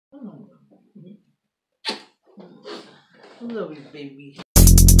Love you, baby.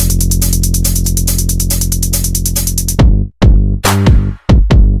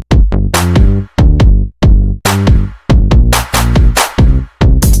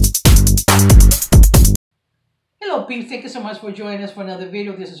 Hello, peeps. Thank you so much for joining us for another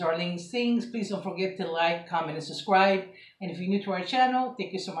video. This is ArleensThings. Please don't forget to like, comment, and subscribe. And if you're new to our channel,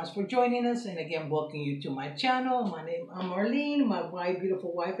 thank you so much for joining us. And again, welcome you to my channel. I'm Arlene, my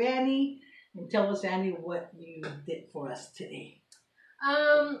beautiful wife, Annie. And tell us, Annie, what you did for us today.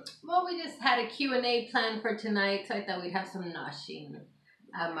 Well, we just had a Q&A planned for tonight, so I thought we'd have some noshing.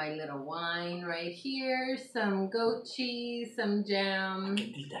 I have my little wine right here, some goat cheese, some jam,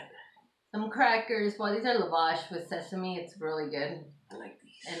 some crackers. Well, these are lavash with sesame. It's really good. I like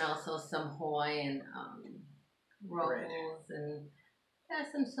these. And also some Hawaiian rolls and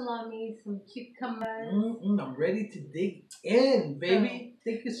some salami, some cucumbers. I'm ready to dig in, baby.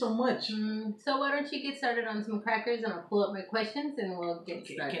 Thank you so much. So why don't you get started on some crackers, and I'll pull up my questions and we'll get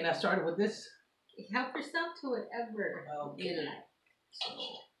started. Can I start with this? Help yourself to whatever you like. So,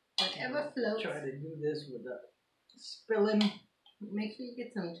 whatever floats. Try to do this without spilling. Make sure you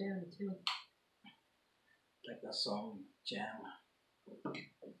get some jam too. Like that song, Jam.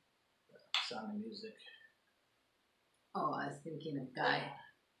 Sound of music. Oh, I was thinking of Guy.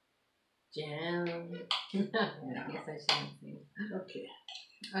 Jam. I guess I shouldn't sing. Okay.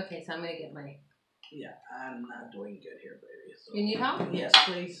 Okay, so I'm gonna get my... Yeah, I'm not doing good here, baby. So. You need help? Yes,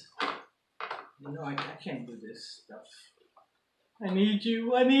 please. You know, I can't do this stuff. I need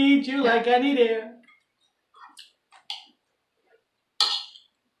you like I need air.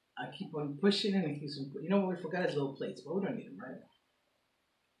 I keep on pushing and it keeps on... You know what, we forgot his little plates, but we don't need them, right?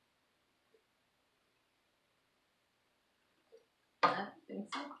 I think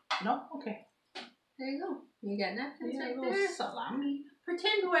so. No? Okay. There you go. You got napkins right little there. salami.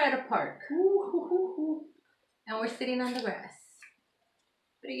 Pretend we're at a park. Ooh. And we're sitting on the grass.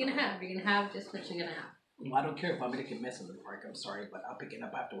 What are you gonna have? You're gonna have just what you're gonna have. Well, I don't care if I make a mess in the park. I'm sorry, but I'll pick it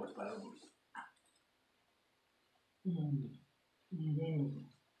up afterwards. But I don't.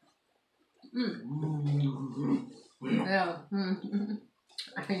 Yeah.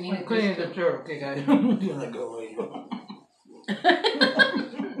 I'm cleaning the chair, okay, guys? You're not going.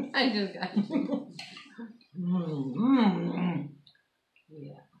 I just got you.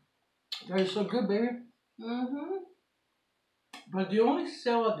 Yeah. They're so good, baby. But you only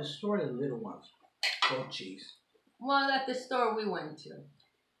sell at the store the little ones. Goat cheese. Well, at the store we went to,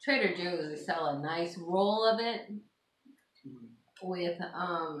 Trader Joe's, they sell a nice roll of it with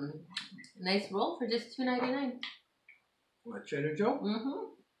nice roll for just $2.99. What, Trader Joe?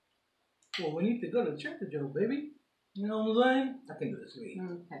 Well, we need to go to Trader Joe, baby. You know what I'm saying? I can do this week.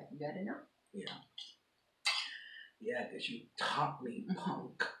 Okay, you got it now? Yeah. Yeah, because you taught me,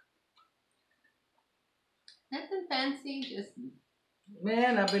 punk. Nothing fancy, just...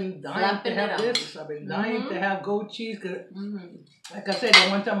 Man, I've been dying to have this. I've been dying to have goat cheese. Cause like I said,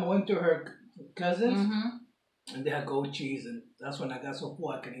 one time I went to her cousins, and they had goat cheese, and that's when I got so full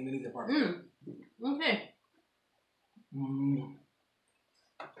I couldn't even eat the barbecue. Okay.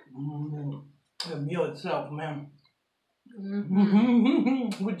 The meal itself, man.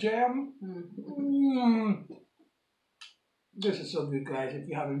 With jam. This is so good, guys. If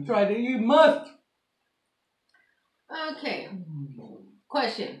you haven't tried it, you must. Okay.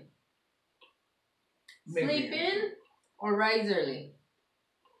 Question. Maybe. Sleep in or rise early?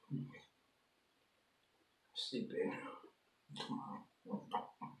 Sleep in.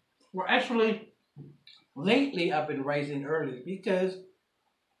 Well, actually, lately I've been rising early because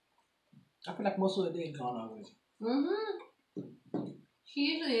I feel like most of the day is gone always. She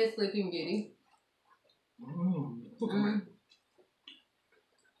usually is Sleeping Beauty.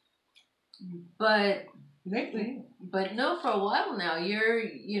 But lately. But no, for a while now,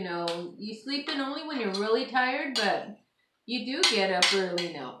 you sleep in only when you're really tired, but you do get up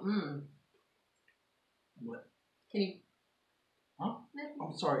early now. What? Can you? Huh?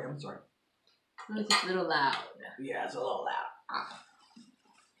 I'm sorry. It's just a little loud. Yeah, it's a little loud.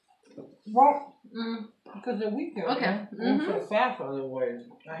 Well, because the weekend. Okay. So fast otherwise.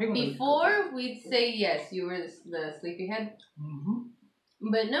 Before, we'd say yes, you were the sleepyhead.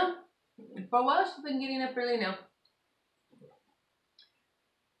 But no, for a while, she's been getting up early now.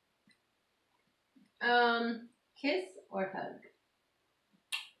 Kiss or hug?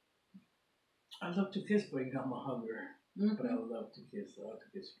 I love to kiss, but I'm a hugger. But I love to kiss. I love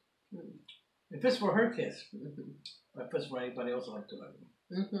to kiss. If it's for her, kiss. If it's for anybody else, I like to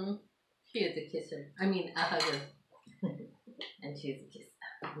hug. She is a kisser. I mean, a hugger. And she is a kisser.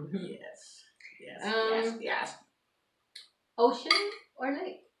 Yes. Ocean or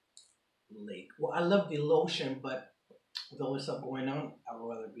lake? Lake. Well, I love the lotion, but with all this stuff going on, I would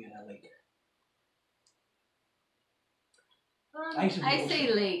rather be in a lake. I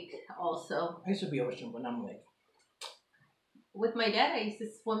say lake also. I used to be ocean, but I'm lake. With my dad, I used to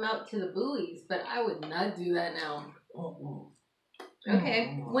swim out to the buoys, but I would not do that now.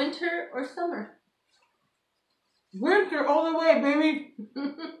 Okay, winter or summer? Winter all the way, baby.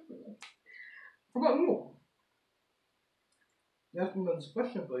 How about you? You asked me about this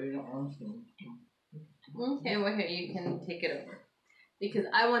question, but you're not answering. Okay, well here, you can take it over. Because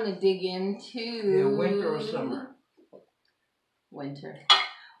I want to dig into... Yeah, winter or summer? Winter.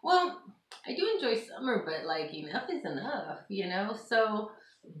 Well, I do enjoy summer, but like enough is enough, you know? So,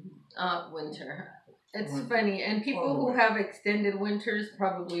 winter. It's funny. And people who have extended winters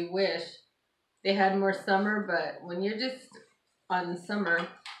probably wish they had more summer, but when you're just on summer...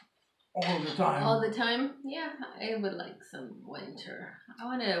 All the time? Yeah, I would like some winter. I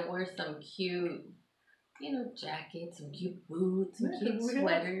want to wear some cute, you know, jackets, some cute boots, some cute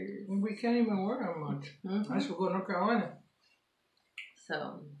sweaters. We can't even wear that much. I should go to North Carolina.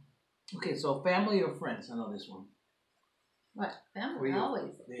 So. Okay, so family or friends? I know this one. What? Family,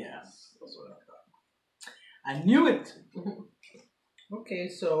 always. Yes, that's what I thought. I knew it. Okay,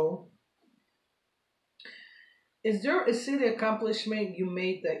 so is there a silly accomplishment you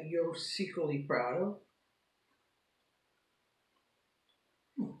made that you're secretly proud of?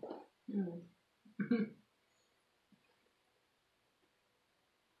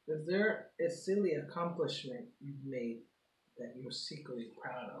 Is there a silly accomplishment you've made that you're secretly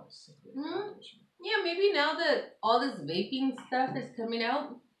proud of? Yeah, maybe now that all this vaping stuff is coming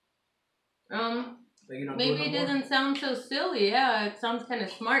out, maybe it doesn't sound so silly. Yeah, it sounds kind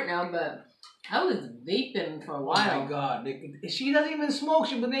of smart now, but I was vaping for a while. Oh my God, she doesn't even smoke.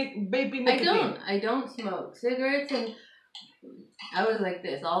 She was vaping nicotine. I don't smoke cigarettes, and I was like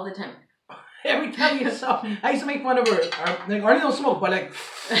this all the time. Every time you saw, I used to make fun of her. Like, Arlene don't smoke, but like,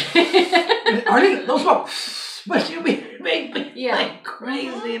 Arlene don't smoke, but she'll be vaping like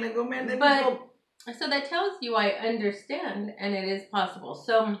crazy, and I go, man, so that tells you I understand, and it is possible.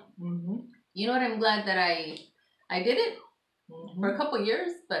 So, you know what? I'm glad that I did it for a couple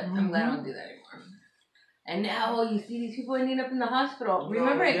years, but I'm glad I don't do that anymore. And now you see these people ending up in the hospital.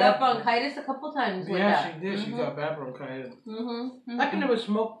 Remember, I got bronchitis a couple times with that. Yeah, she did. She got bad bronchitis. I can never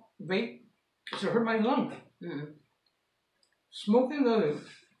smoke vape. It hurt my lung. Smoking doesn't.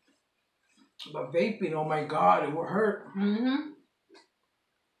 But vaping, oh my God, it will hurt.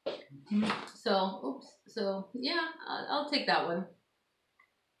 So yeah, I'll take that one.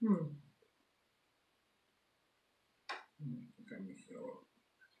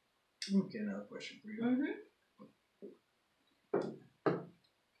 Okay, another question for you.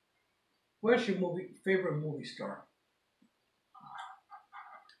 Where's your favorite movie star?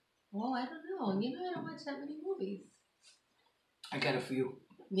 Well, I don't know. You know, I don't watch that many movies. I got a few.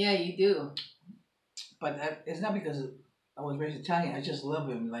 Yeah, you do. But it's not because I was raised Italian. I just love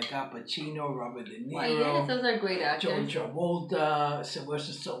him. Like Al Pacino, Robert De Niro. Well, yes, those are great actors. John Travolta,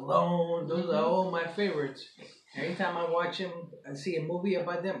 Sylvester Stallone. Those are all my favorites. Every time I watch him, I see a movie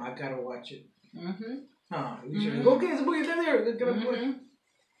about them, I gotta watch it. Go get this movie there.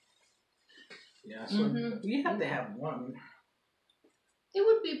 Yeah, so you have to have one. It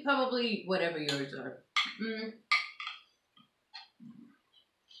would be probably whatever yours are.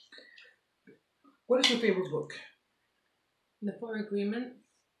 What is your favorite book? The Four Agreements.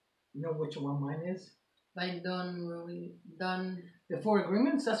 You know which one mine is? By Don. The Four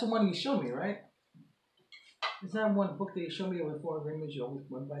Agreements? That's the one you showed me, right? Is that one book that you showed me with Four Agreements? You always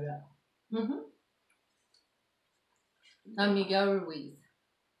went by that? Miguel Ruiz.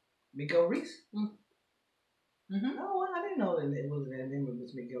 Miguel Ruiz? Oh, I didn't know that it was the name of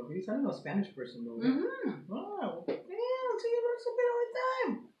this Miguel Ruiz. I don't know a Spanish person though. Oh, yeah, so you learn something all the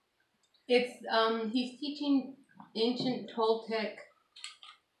time. It's he's teaching ancient Toltec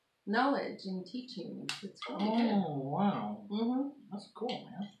knowledge and teaching. It's really good. Wow. That's cool,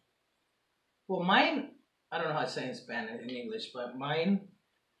 man. Well, mine, I don't know how to say in English, but mine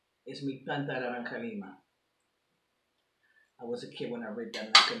is Mi Planta Naranja Lima. I was a kid when I read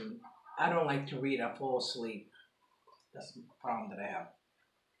that, and I don't like to read. I fall asleep. That's the problem that I have.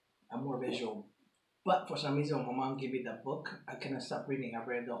 I'm more visual. But for some reason, when my mom gave me that book, I couldn't stop reading. I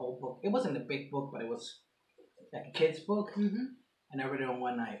read the whole book. It wasn't a big book, but it was like a kid's book. And I read it on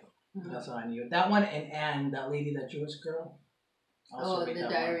one night. That's all I knew. That one and Anne, that lady, that Jewish girl. The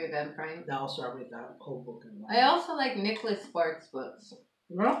Diary of Anne Frank. I also read that whole book in one. I also like Nicholas Sparks' books.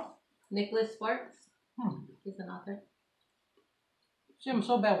 Well, Nicholas Sparks? He's an author. See, I'm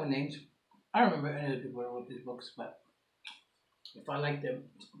so bad with names. I don't remember any of the people who wrote these books, but if I like to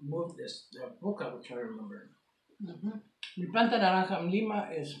move the book, I would try to remember. Mi planta naranja en Lima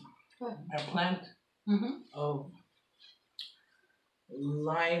is a plant of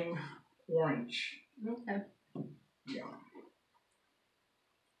lime orange. Okay. Yeah.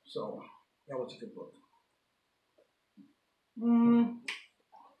 So that was a good book.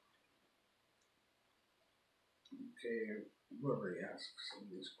 Okay, whoever asks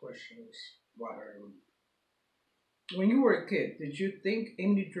these questions, when you were a kid, did you think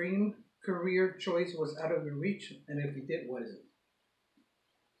any dream career choice was out of your reach? And if you did, what is it?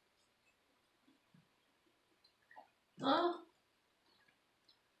 Oh,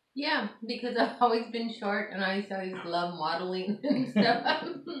 yeah, because I've always been short and I always loved modeling and stuff.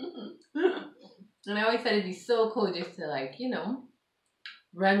 And I always thought it'd be so cool just to, like,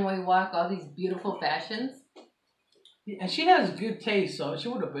 runway walk all these beautiful fashions. And she has good taste, so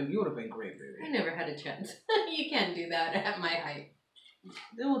you would have been great, baby. I never had a chance. You can't do that at my height.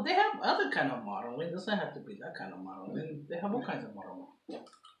 Well, they have other kind of modeling. It doesn't have to be that kind of modeling. They have all kinds of modeling.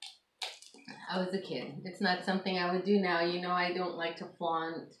 I was a kid. It's not something I would do now. I don't like to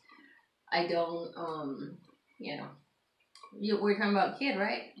flaunt. I don't, we're talking about kid,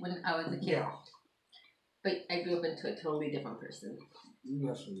 right? When I was a kid. Yeah. But I grew up into a totally different person.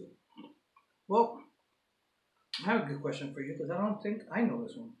 Yes, we do. Well, I have a good question for you because I don't think I know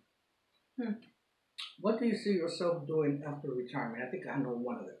this one. What do you see yourself doing after retirement? I think I know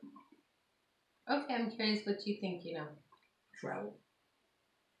one of them. Okay, I'm curious what you think, Travel.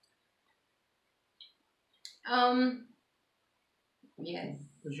 Yes.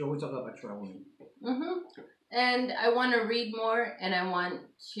 Because you always talk about traveling. And I want to read more, and I want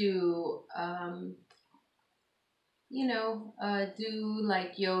to, do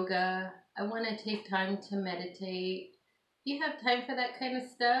like yoga. I want to take time to meditate. Do you have time for that kind of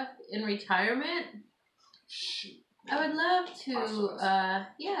stuff in retirement? I would love to,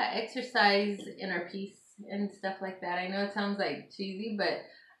 exercise inner peace and stuff like that. I know it sounds like cheesy, but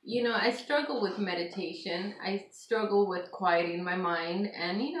I struggle with meditation. I struggle with quieting my mind.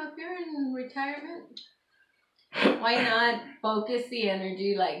 And, if you're in retirement, why not focus the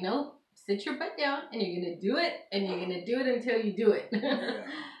energy like, nope, sit your butt down and you're going to do it. And you're going to do it until you do it.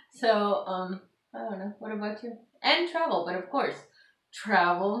 So, I don't know. What about you? And travel. But, of course,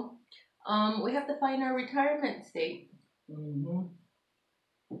 travel. We have to find our retirement state.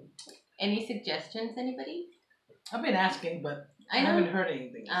 Any suggestions, anybody? I've been asking, but I haven't heard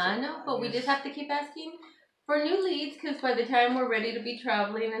anything. I know, but we just have to keep asking for new leads because by the time we're ready to be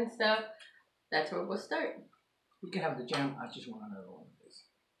traveling and stuff, that's where we'll start. We can have the jam. I just want another one of this.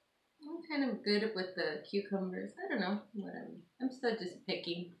 I'm kind of good with the cucumbers. I don't know. Whatever. I'm still just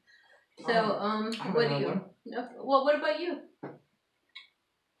picking. So, what do you? Well, what about you?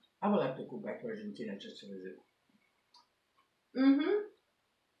 I would like to go back to Argentina just to visit.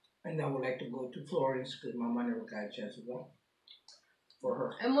 And I would like to go to Florence because my mom never got a chance to go. For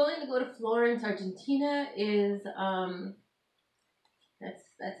her. I'm willing to go to Florence. Argentina is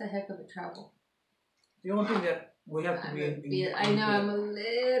that's a heck of a travel. The only thing that we have to be I know I'm a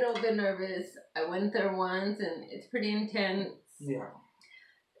little bit nervous. I went there once and it's pretty intense. Yeah.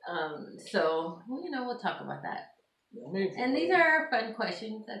 So we'll talk about that. Yeah, and these are our fun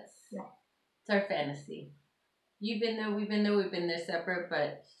questions. It's our fantasy. You've been there, we've been there separate,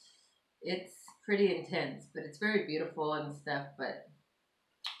 but it's pretty intense. But it's very beautiful and stuff. But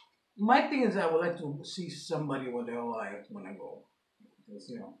my thing is, I would like to see somebody when they're alive when I go, because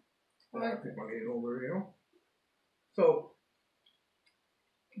people are getting older, So,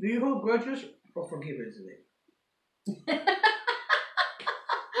 do you hold grudges or forgive easily?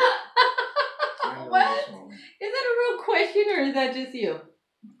 What? Is that a real question or is that just you?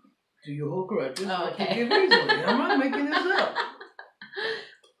 Do you hold grudges or okay. forgive easily? I'm not making this up.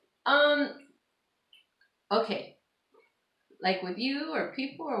 Okay. Like with you or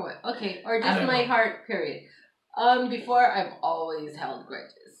people or what? Okay, or just my heart, period. Before I've always held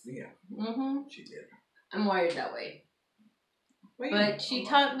grudges. Yeah. She did. I'm wired that way. But she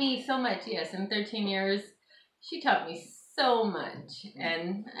taught me so much, yes, in 13 years. She taught me so much.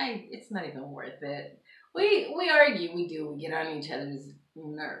 And it's not even worth it. We argue, we get on each other's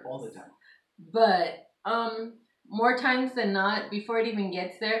nerves. All the time. But more times than not, before it even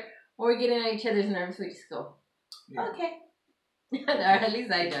gets there, when we're getting on each other's nerves, we just go, okay. Or at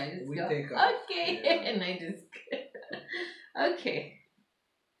least I do. I just go, okay. Yeah. And I just, okay.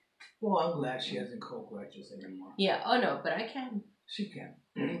 Well, I'm glad she doesn't hold grudges anymore. Yeah, oh no, but I can. She can.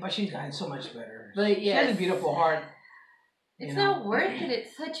 But she's gotten so much better. But she has a beautiful heart. It's not worth it.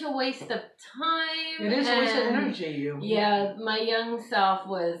 It's such a waste of time. It is a waste of energy. Yeah, my young self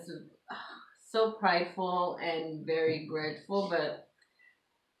was so prideful and very grudgeful, but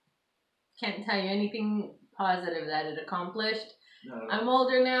can't tell you anything positive that it accomplished. No. I'm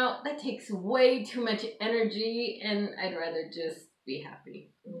older now. That takes way too much energy, and I'd rather just be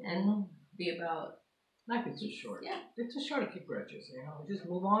happy and be about. Life is too short. Yeah. It's too short to keep grudges, you know. Just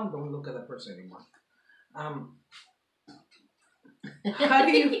move on, don't look at that person anymore. How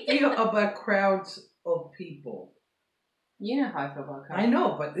do you feel about crowds of people? You know how I feel about crowds. I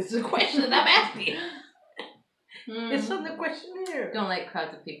know, but it's a question that I'm asking. It's on the questionnaire. Don't like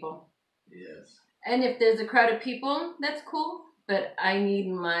crowds of people. Yes. And if there's a crowd of people, that's cool. But I need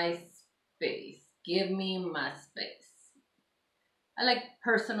my space. Give me my space. I like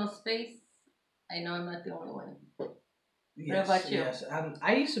personal space. I know I'm not the only one. Yes, what about you? Yes.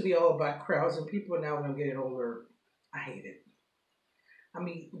 I used to be all about crowds and people. Now when I'm getting older, I hate it. I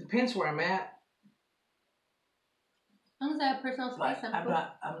mean, it depends where I'm at. As long as I have personal space,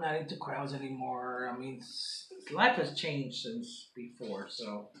 I'm not into crowds anymore. I mean, life has changed since before,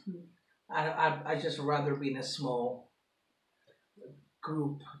 so I just rather be in a small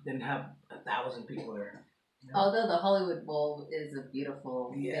group than have 1,000 people there. You know? Although the Hollywood Bowl is a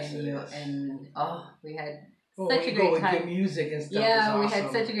beautiful venue, and we had such a great time. Good music and stuff. Yeah, we awesome.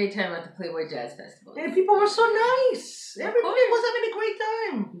 had such a great time at the Playboy Jazz Festival. And people were so nice. Everybody was having a great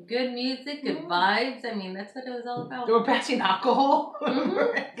time. Good music, good vibes. I mean, that's what it was all about. They were passing alcohol.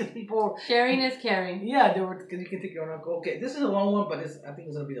 People sharing is caring. Yeah, they were. You can take your own alcohol. Okay, this is a long one, but I think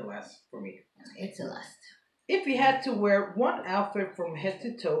it's gonna be the last for me. It's a last. If you had to wear one outfit from head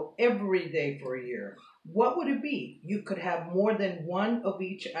to toe every day for a year, what would it be? You could have more than one of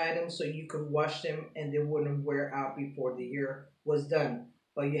each item so you could wash them and they wouldn't wear out before the year was done.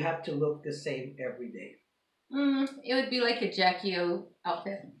 But you have to look the same every day. It would be like a Jackie O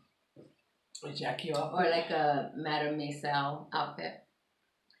outfit. A Jackie O outfit? Or like a Madame Maisel outfit.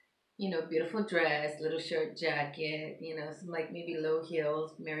 You know, beautiful dress, little short jacket, you know, some like maybe low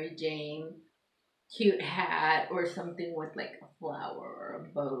heels, Mary Jane, cute hat, or something with like a flower or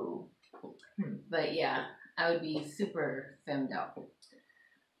a bow. But yeah, I would be super femmed out.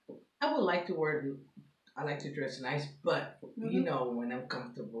 I would like to I like to dress nice, but you know when I'm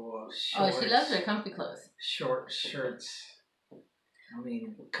comfortable, shorts. Oh, she loves her comfy clothes. Short shirts. I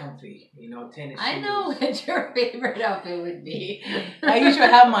mean, comfy, you know, tennis shoes. I know what your favorite outfit would be. I usually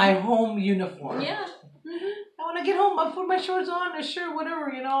have my home uniform. Yeah. When I get home, I put my shorts on, a shirt,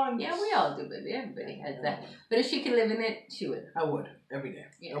 whatever, you know. And yeah, we all do, baby. Everybody has that. But if she could live in it, she would. I would every day.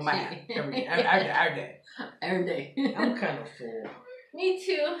 Yeah, on my hat, every day, every day. Every day. I'm kind of full. Me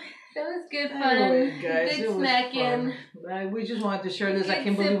too. That was good fun. Anyway, guys, good snacking. We just wanted to share this. I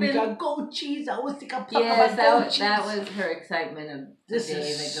can't believe we got goat cheese. I was thinking about goat cheese. That was her excitement of this the day.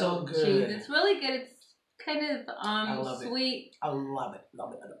 Is the so goat good. Cheese. It's really good. It's kind of I love sweet. I love it.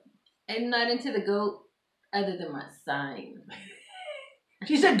 Love it. I'm not into the goat other than my sign.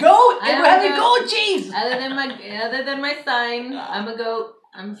 She's a goat, and we're having goat cheese. Other than my sign, I'm a goat.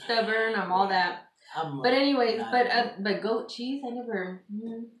 I'm stubborn. I'm all that. But anyways, but goat cheese, I never.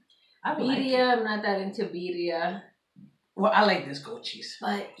 Birria, I'm not that into birria. Well, I like this goat cheese.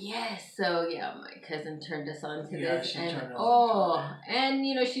 But yes, so yeah, my cousin turned us on to this, and and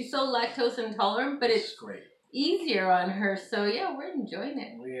you know she's so lactose intolerant, but it's great. Easier on her, so yeah, we're enjoying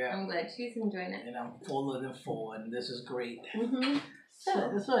it. Yeah, I'm glad she's enjoying it, and I'm fuller than full, and this is great.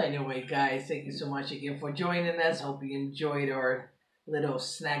 So anyway, guys, thank you so much again for joining us. Hope you enjoyed our little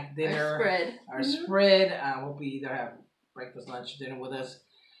snack dinner, our spread. I hope you either have breakfast, lunch, dinner with us.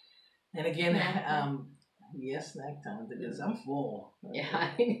 And again, yes, snack time because I'm full. Yeah,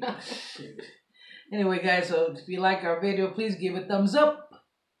 I know. Anyway, guys, so if you like our video, please give it a thumbs up.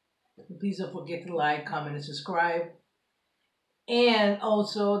 Please don't forget to like, comment, and subscribe. And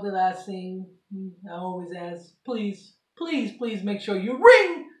also, the last thing I always ask, please make sure you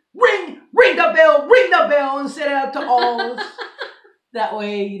ring the bell, and set it out to all. That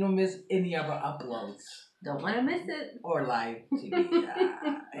way you don't miss any of our uploads. Don't want to miss it. Or live TV.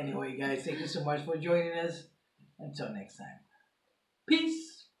 Anyway, guys, thank you so much for joining us. Until next time. Peace.